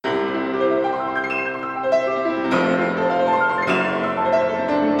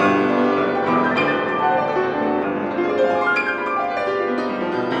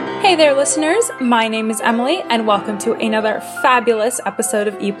Hey there, listeners. My name is Emily, and welcome to another fabulous episode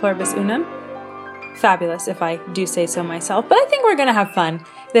of E Pluribus Unum. Fabulous, if I do say so myself, but I think we're going to have fun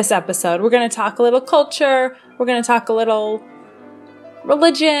this episode. We're going to talk a little culture, we're going to talk a little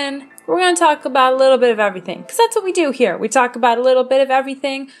religion, we're going to talk about a little bit of everything, because that's what we do here. We talk about a little bit of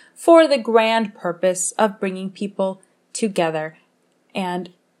everything for the grand purpose of bringing people together. And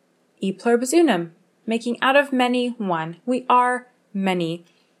E Pluribus Unum, making out of many one. We are many,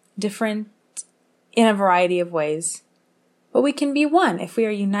 different in a variety of ways, but we can be one if we are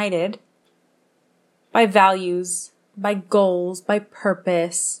united by values, by goals, by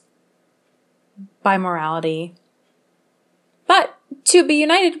purpose, by morality. But to be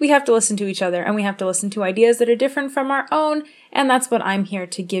united, we have to listen to each other, and we have to listen to ideas that are different from our own, and that's what I'm here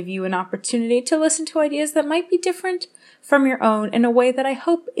to give you an opportunity to listen to ideas that might be different from your own in a way that I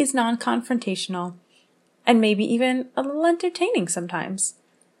hope is non-confrontational and maybe even a little entertaining sometimes.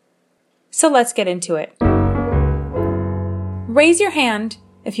 So let's get into it. Raise your hand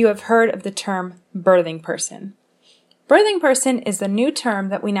if you have heard of the term birthing person. Birthing person is the new term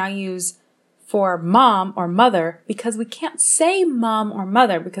that we now use for mom or mother, because we can't say mom or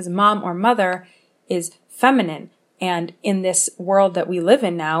mother because mom or mother is feminine. And in this world that we live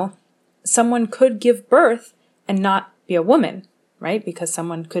in now, someone could give birth and not be a woman, right? Because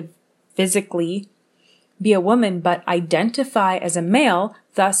someone could physically be a woman but identify as a male,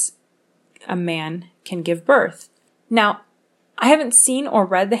 thus a man can give birth. Now, I haven't seen or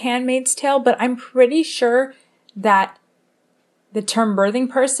read The Handmaid's Tale, but I'm pretty sure that the term birthing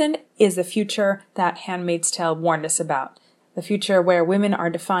person is the future that Handmaid's Tale warned us about. The future where women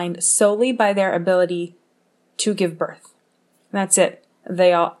are defined solely by their ability to give birth. That's it.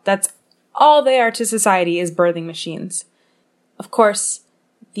 That's all they are to society, is birthing machines. Of course,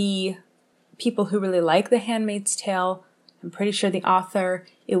 the people who really like The Handmaid's Tale, I'm pretty sure the author,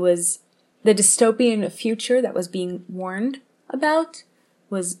 it was the dystopian future that was being warned about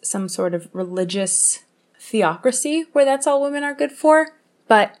was some sort of religious theocracy where that's all women are good for.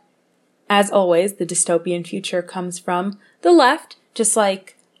 But as always, the dystopian future comes from the left, just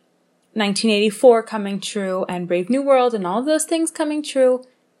like 1984 coming true and Brave New World and all of those things coming true.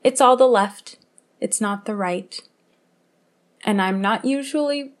 It's all the left. It's not the right. And I'm not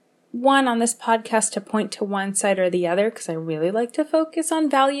usually one on this podcast to point to one side or the other, because I really like to focus on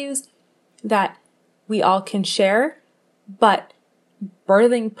values that we all can share. But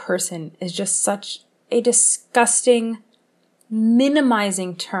birthing person is just such a disgusting,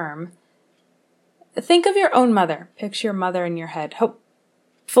 minimizing term. Think of your own mother. Picture your mother in your head.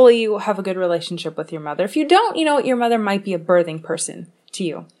 Hopefully you have a good relationship with your mother. If you don't, you know what, your mother might be a birthing person to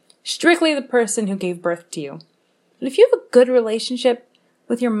you. Strictly the person who gave birth to you. But if you have a good relationship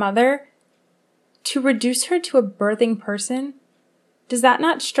with your mother, to reduce her to a birthing person, does that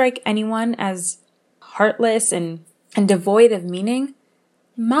not strike anyone as heartless and devoid of meaning?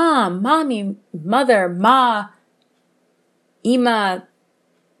 Mom, mommy, mother, ma, ima,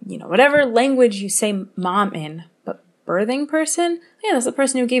 whatever language you say mom in. But birthing person? Yeah, that's the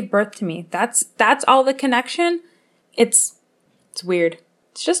person who gave birth to me. That's all the connection? It's weird.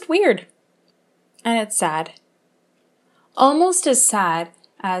 It's just weird. And it's sad. Almost as sad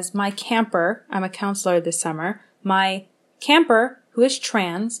as my camper, I'm a counselor this summer, my camper, who is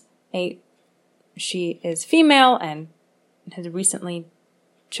trans, she is female and has recently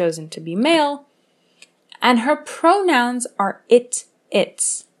chosen to be male, and her pronouns are it,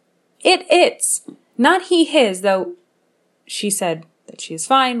 its. It, its. Not he, his, though she said that she is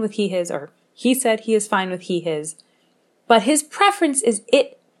fine with he, his, or he said he is fine with he, his. But his preference is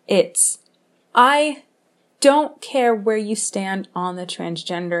it, its. I don't care where you stand on the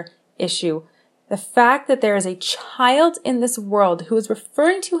transgender issue. The fact that there is a child in this world who is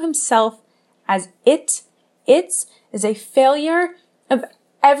referring to himself as it, its, is a failure of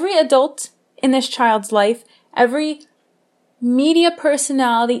every adult in this child's life, every media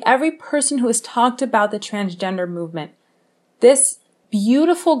personality, every person who has talked about the transgender movement. This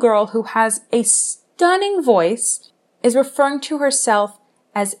beautiful girl who has a stunning voice is referring to herself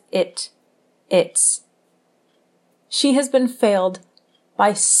as it, its. She has been failed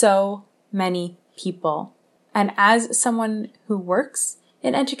by so many people. And as someone who works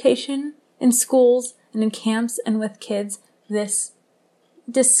in education, in schools, and in camps, and with kids, this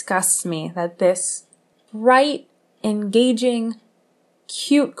disgusts me that this bright, engaging,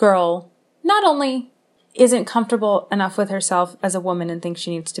 cute girl not only isn't comfortable enough with herself as a woman and thinks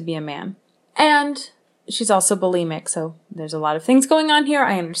she needs to be a man, and she's also bulimic, so there's a lot of things going on here.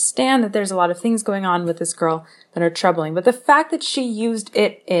 I understand that there's a lot of things going on with this girl that are troubling, but the fact that she used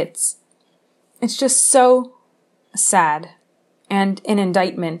it's just so sad and an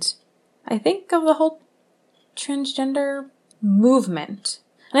indictment I think of the whole transgender movement.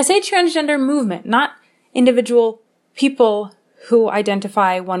 And I say transgender movement, not individual people who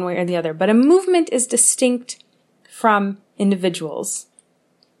identify one way or the other, but a movement is distinct from individuals.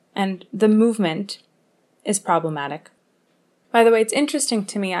 And the movement is problematic. By the way, it's interesting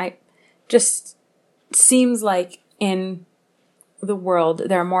to me. I just seems like in the world,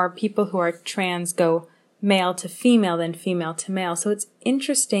 there are more people who are trans go male to female than female to male. So it's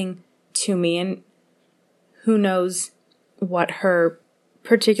interesting to me, and who knows what her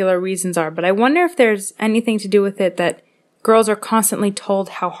particular reasons are. But I wonder if there's anything to do with it that girls are constantly told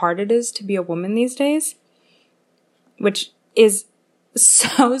how hard it is to be a woman these days, which is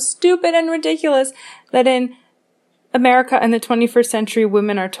so stupid and ridiculous that in America in the 21st century,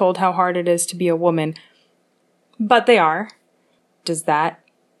 women are told how hard it is to be a woman. But they are. Does that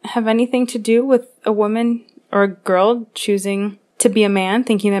have anything to do with a woman or a girl choosing to be a man,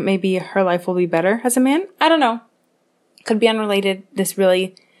 thinking that maybe her life will be better as a man? I don't know. Could be unrelated. This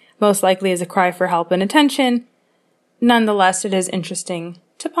really most likely is a cry for help and attention. Nonetheless, it is interesting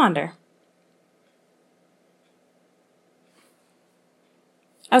to ponder.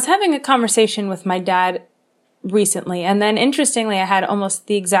 I was having a conversation with my dad recently, and then interestingly, I had almost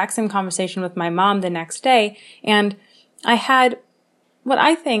the exact same conversation with my mom the next day, and I had what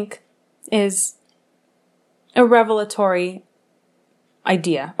I think is a revelatory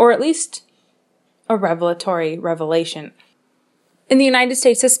idea, or at least a revelatory revelation. In the United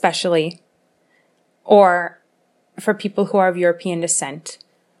States especially, or for people who are of European descent,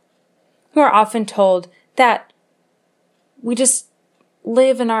 who are often told that we just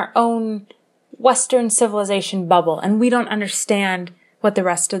live in our own Western civilization bubble and we don't understand what the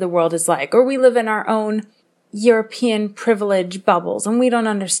rest of the world is like, or we live in our own European privilege bubbles and we don't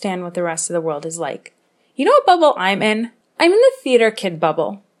understand what the rest of the world is like. You know what bubble I'm in? I'm in the theater kid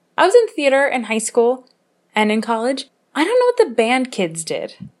bubble. I was in theater in high school and in college. I don't know what the band kids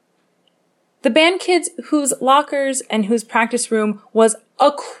did. The band kids whose lockers and whose practice room was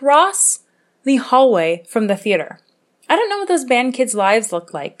across the hallway from the theater. I don't know what those band kids' lives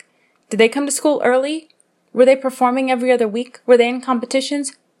looked like. Did they come to school early? Were they performing every other week? Were they in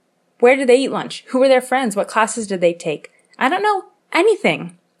competitions? Where did they eat lunch? Who were their friends? What classes did they take? I don't know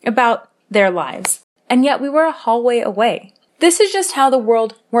anything about their lives. And yet we were a hallway away. This is just how the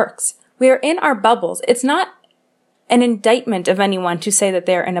world works. We are in our bubbles. It's not an indictment of anyone to say that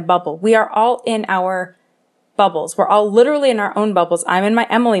they're in a bubble. We are all in our bubbles. We're all literally in our own bubbles. I'm in my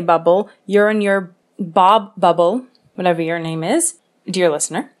Emily bubble. You're in your Bob bubble, whatever your name is, dear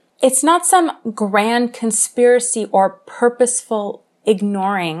listener. It's not some grand conspiracy or purposeful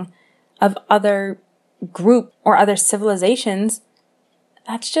ignoring of other group or other civilizations.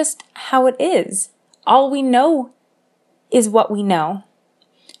 That's just how it is. All we know is what we know.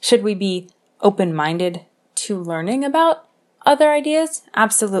 Should we be open-minded to learning about other ideas?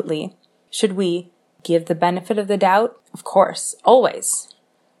 Absolutely. Should we give the benefit of the doubt? Of course, always.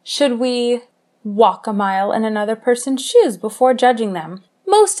 Should we walk a mile in another person's shoes before judging them?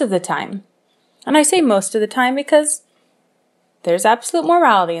 Most of the time. And I say most of the time because there's absolute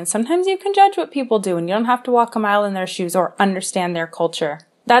morality, and sometimes you can judge what people do and you don't have to walk a mile in their shoes or understand their culture.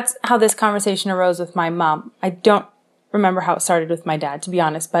 That's how this conversation arose with my mom. I don't remember how it started with my dad, to be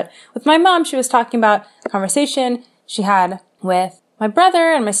honest, but with my mom, she was talking about a conversation she had with my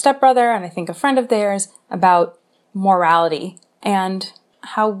brother and my stepbrother, and I think a friend of theirs, about morality and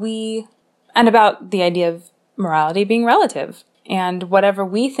and about the idea of morality being relative. And whatever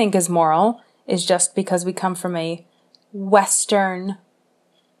we think is moral is just because we come from a Western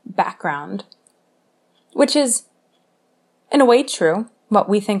background, which is in a way true. What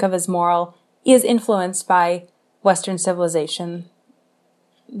we think of as moral is influenced by Western civilization,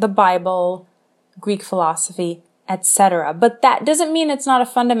 the Bible, Greek philosophy, etc. But that doesn't mean it's not a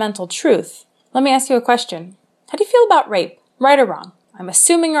fundamental truth. Let me ask you a question. How do you feel about rape? Right or wrong? I'm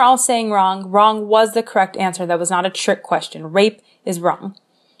assuming you're all saying wrong. Wrong was the correct answer. That was not a trick question. Rape is wrong.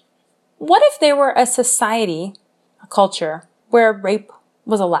 What if there were a society, a culture, where rape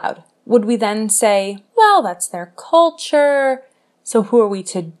was allowed? Would we then say, well, that's their culture, so who are we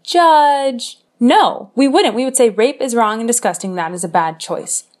to judge? No, we wouldn't. We would say rape is wrong and disgusting. That is a bad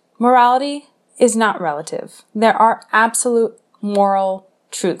choice. Morality is not relative. There are absolute moral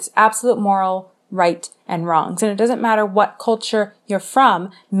truths, absolute moral right and wrongs. And it doesn't matter what culture you're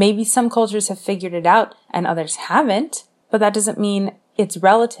from. Maybe some cultures have figured it out and others haven't, but that doesn't mean it's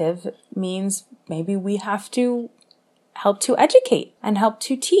relative. It means maybe we have to help to educate and help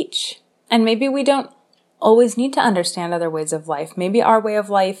to teach. And maybe we don't always need to understand other ways of life. Maybe our way of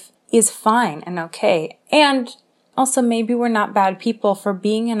life is fine and okay. And Also, maybe we're not bad people for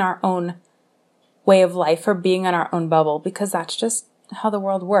being in our own way of life or being in our own bubble, because that's just how the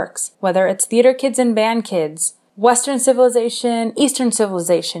world works. Whether it's theater kids and band kids, Western civilization, Eastern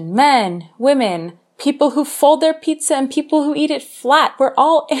civilization, men, women, people who fold their pizza and people who eat it flat. We're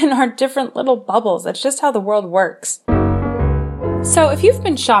all in our different little bubbles. That's just how the world works. So if you've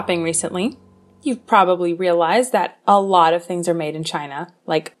been shopping recently, you've probably realized that a lot of things are made in China.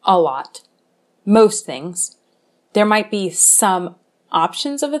 Like a lot. Most things. There might be some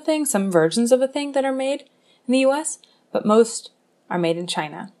options of a thing, some versions of a thing that are made in the US, but most are made in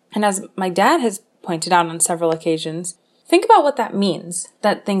China. And as my dad has pointed out on several occasions, think about what that means,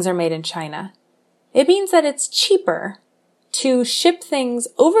 that things are made in China. It means that it's cheaper to ship things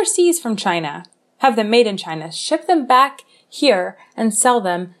overseas from China, have them made in China, ship them back here and sell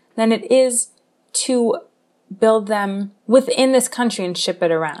them, than it is to build them within this country and ship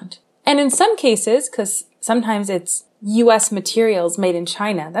it around. And in some cases, because sometimes it's US materials made in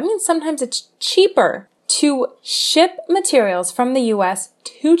China, that means sometimes it's cheaper to ship materials from the US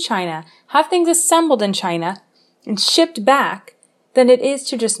to China, have things assembled in China and shipped back, than it is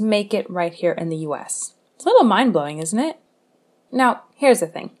to just make it right here in the US. It's a little mind-blowing, isn't it? Now, here's the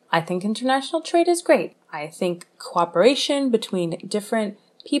thing. I think international trade is great. I think cooperation between different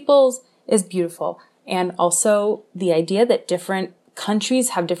peoples is beautiful. And also the idea that different countries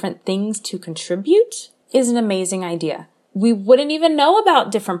have different things to contribute is an amazing idea. We wouldn't even know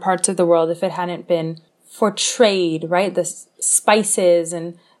about different parts of the world if it hadn't been for trade, right? The spices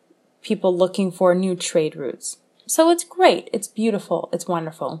and people looking for new trade routes. So it's great. It's beautiful. It's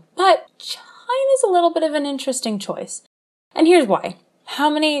wonderful. But China's a little bit of an interesting choice. And here's why. How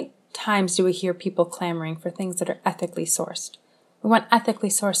many times do we hear people clamoring for things that are ethically sourced? We want ethically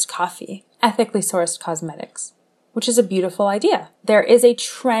sourced coffee, ethically sourced cosmetics, which is a beautiful idea. There is a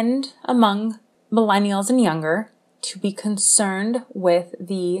trend among millennials and younger to be concerned with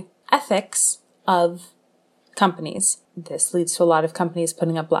the ethics of companies. This leads to a lot of companies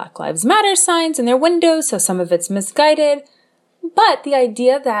putting up Black Lives Matter signs in their windows, so some of it's misguided. But the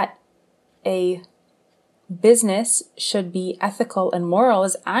idea that a business should be ethical and moral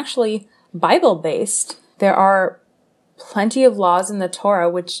is actually Bible-based. There are plenty of laws in the Torah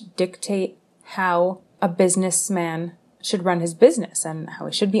which dictate how a businessman should run his business and how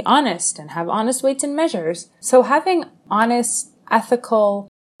he should be honest and have honest weights and measures. So having honest, ethical,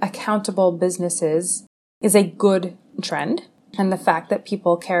 accountable businesses is a good trend, and the fact that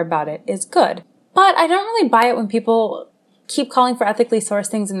people care about it is good. But I don't really buy it when people keep calling for ethically sourced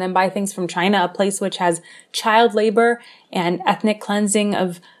things and then buy things from China, a place which has child labor and ethnic cleansing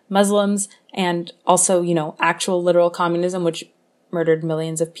of Muslims and also, actual literal communism, which murdered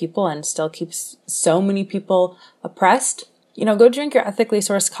millions of people and still keeps so many people oppressed. Go drink your ethically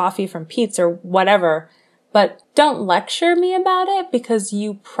sourced coffee from Pete's or whatever, but don't lecture me about it because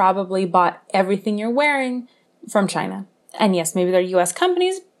you probably bought everything you're wearing from China. And yes, maybe they're US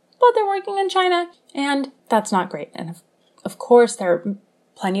companies, but they're working in China, and that's not great. And of course, there are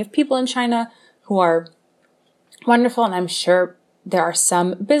plenty of people in China who are wonderful, and I'm sure there are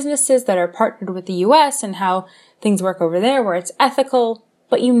some businesses that are partnered with the US and how things work over there where it's ethical,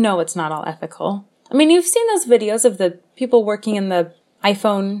 but it's not all ethical. I mean, you've seen those videos of the people working in the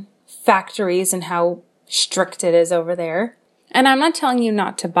iPhone factories and how strict it is over there. And I'm not telling you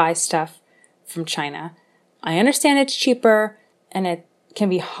not to buy stuff from China. I understand it's cheaper and it can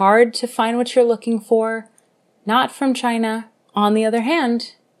be hard to find what you're looking for, not from China. On the other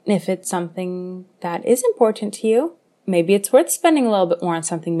hand, if it's something that is important to you, maybe it's worth spending a little bit more on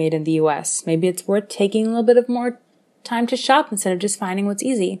something made in the US. Maybe it's worth taking a little bit of more time to shop instead of just finding what's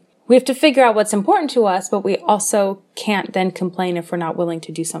easy. We have to figure out what's important to us, but we also can't then complain if we're not willing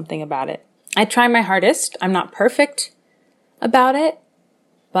to do something about it. I try my hardest. I'm not perfect about it,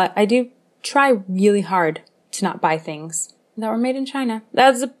 but I do try really hard to not buy things that were made in China.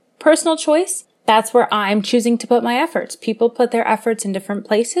 That's a personal choice. That's where I'm choosing to put my efforts. People put their efforts in different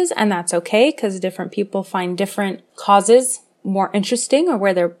places, and that's okay because different people find different causes more interesting or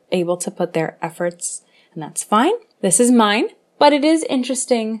where they're able to put their efforts, and that's fine. This is mine, but it is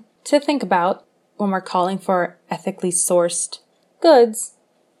interesting to think about when we're calling for ethically sourced goods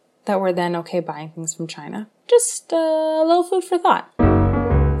that we're then okay buying things from China. Just a little food for thought.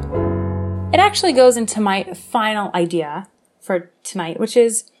 It actually goes into my final idea for tonight, which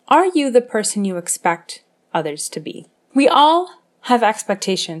is, are you the person you expect others to be? We all have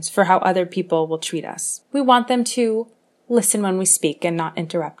expectations for how other people will treat us. We want them to listen when we speak and not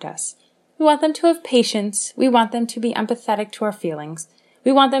interrupt us. We want them to have patience. We want them to be empathetic to our feelings.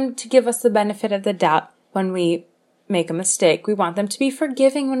 We want them to give us the benefit of the doubt when we make a mistake. We want them to be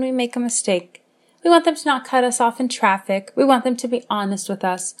forgiving when we make a mistake. We want them to not cut us off in traffic. We want them to be honest with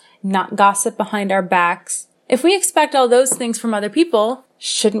us, not gossip behind our backs. If we expect all those things from other people,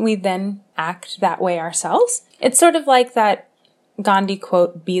 shouldn't we then act that way ourselves? It's sort of like that Gandhi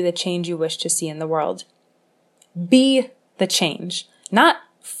quote, "Be the change you wish to see in the world." Be the change, not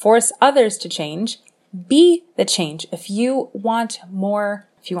force others to change. Be the change. If you want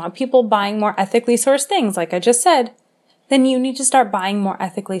people buying more ethically sourced things, like I just said, then you need to start buying more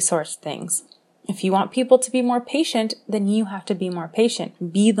ethically sourced things. If you want people to be more patient, then you have to be more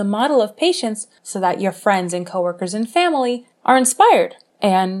patient. Be the model of patience so that your friends and coworkers and family are inspired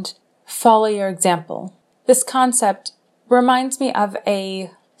and follow your example. This concept reminds me of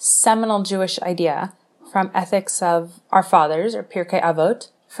a seminal Jewish idea from Ethics of Our Fathers, or Pirkei Avot,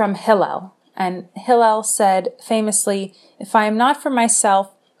 from Hillel. And Hillel said famously, "If I am not for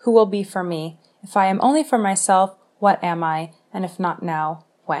myself, who will be for me? If I am only for myself, what am I? And if not now,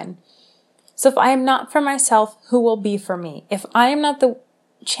 when?" So if I am not for myself, who will be for me? If I am not the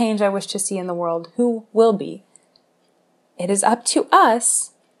change I wish to see in the world, who will be? It is up to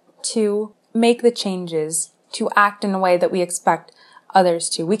us to make the changes, to act in a way that we expect others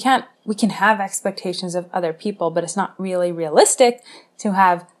to. We can have expectations of other people, but it's not really realistic to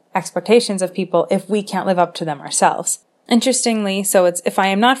have expectations of people if we can't live up to them ourselves. Interestingly, so it's, if I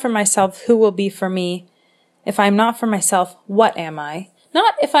am not for myself, who will be for me? If I am not for myself, what am I?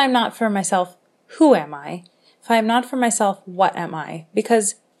 Not if I am not for myself, who am I? If I am not for myself, what am I?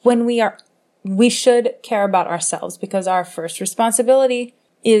 Because we should care about ourselves, because our first responsibility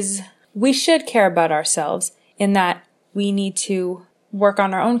is we should care about ourselves, in that we need to work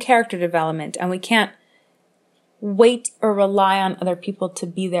on our own character development, and we can't wait or rely on other people to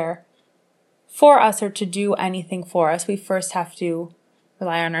be there for us or to do anything for us. We first have to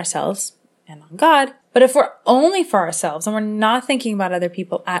rely on ourselves and on God. But if we're only for ourselves and we're not thinking about other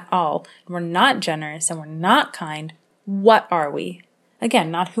people at all, and we're not generous and we're not kind, what are we?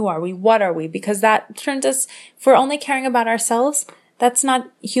 Again, not who are we, what are we? Because that turns us, if we're only caring about ourselves, that's not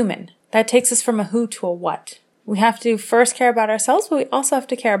human. That takes us from a who to a what. We have to first care about ourselves, but we also have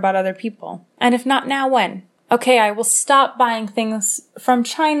to care about other people. And if not now, when? Okay, I will stop buying things from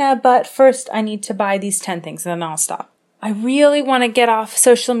China, but first I need to buy these 10 things and then I'll stop. I really want to get off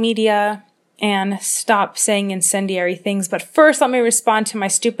social media and stop saying incendiary things, but first let me respond to my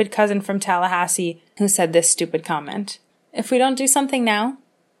stupid cousin from Tallahassee who said this stupid comment. If we don't do something now,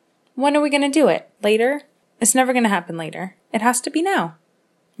 when are we going to do it? Later? It's never going to happen later. It has to be now.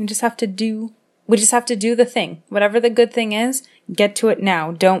 We just have to do the thing. Whatever the good thing is, get to it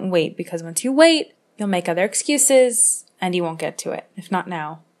now. Don't wait, because once you wait, you'll make other excuses and you won't get to it. If not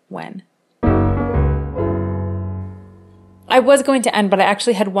now, when? I was going to end, but I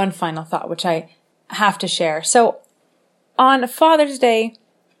actually had one final thought, which I have to share. So on Father's Day,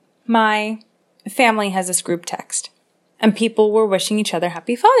 my family has this group text, and people were wishing each other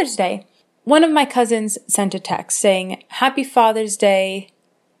Happy Father's Day. One of my cousins sent a text saying, "Happy Father's Day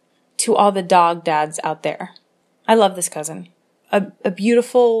to all the dog dads out there." I love this cousin. A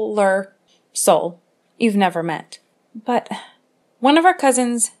beautifuler soul you've never met. But one of our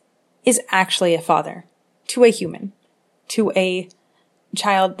cousins is actually a father to a human, to a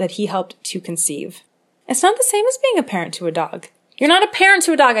child that he helped to conceive. It's not the same as being a parent to a dog. You're not a parent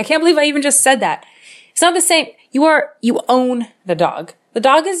to a dog. I can't believe I even just said that. It's not the same. You own the dog. The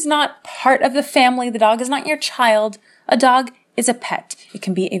dog is not part of the family. The dog is not your child. A dog is a pet. It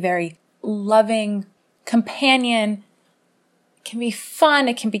can be a very loving companion. It can be fun.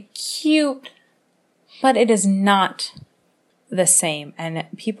 It can be cute. But it is not the same. And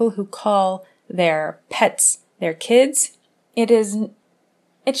people who call their pets their kids,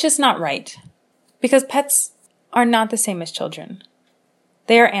 it's just not right. Because pets are not the same as children.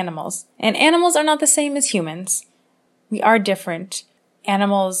 They are animals. And animals are not the same as humans. We are different.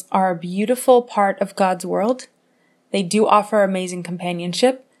 Animals are a beautiful part of God's world. They do offer amazing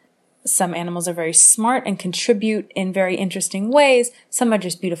companionship. Some animals are very smart and contribute in very interesting ways. Some are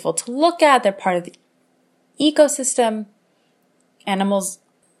just beautiful to look at. They're part of the ecosystem. Animals,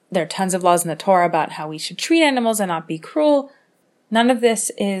 there are tons of laws in the Torah about how we should treat animals and not be cruel. None of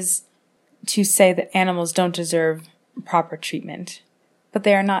this is to say that animals don't deserve proper treatment. But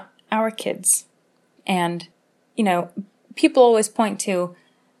they are not our kids. And, people always point to,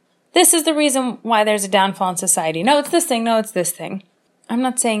 this is the reason why there's a downfall in society. No, it's this thing. No, it's this thing. I'm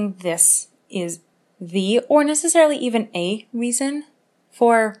not saying this is the, or necessarily even a reason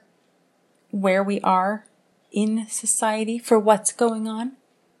for where we are in society, for what's going on.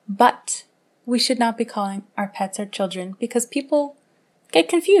 But we should not be calling our pets our children, because people get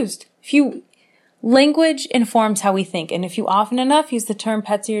confused. If you Language informs how we think, and if you often enough use the term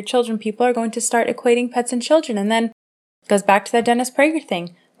pets are your children, people are going to start equating pets and children, and then it goes back to that Dennis Prager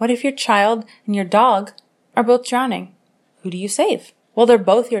thing. What if your child and your dog are both drowning? Who do you save? Well, they're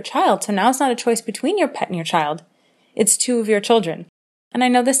both your child, so now it's not a choice between your pet and your child. It's two of your children. And I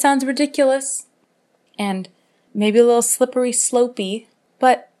know this sounds ridiculous and maybe a little slippery slopey,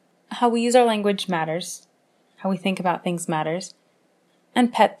 but how we use our language matters. How we think about things matters.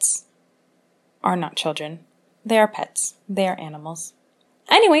 And pets are not children. They are pets. They are animals.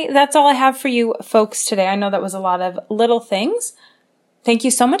 Anyway, that's all I have for you folks today. I know that was a lot of little things. Thank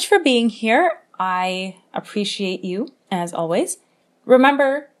you so much for being here. I appreciate you, as always.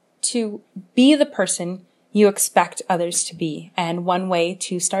 Remember to be the person you expect others to be. And one way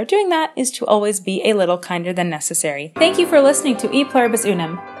to start doing that is to always be a little kinder than necessary. Thank you for listening to E Pluribus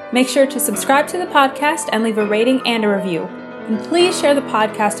Unum. Make sure to subscribe to the podcast and leave a rating and a review. And please share the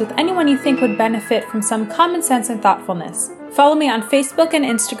podcast with anyone you think would benefit from some common sense and thoughtfulness. Follow me on Facebook and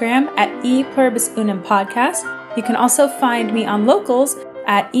Instagram at E Pluribus Unum Podcast. You can also find me on Locals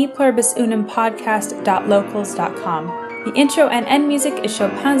at epluribusunumpodcast.locals.com. The intro and end music is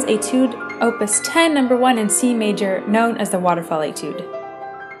Chopin's Etude, Opus 10, No. 1 in C major, known as the Waterfall Etude.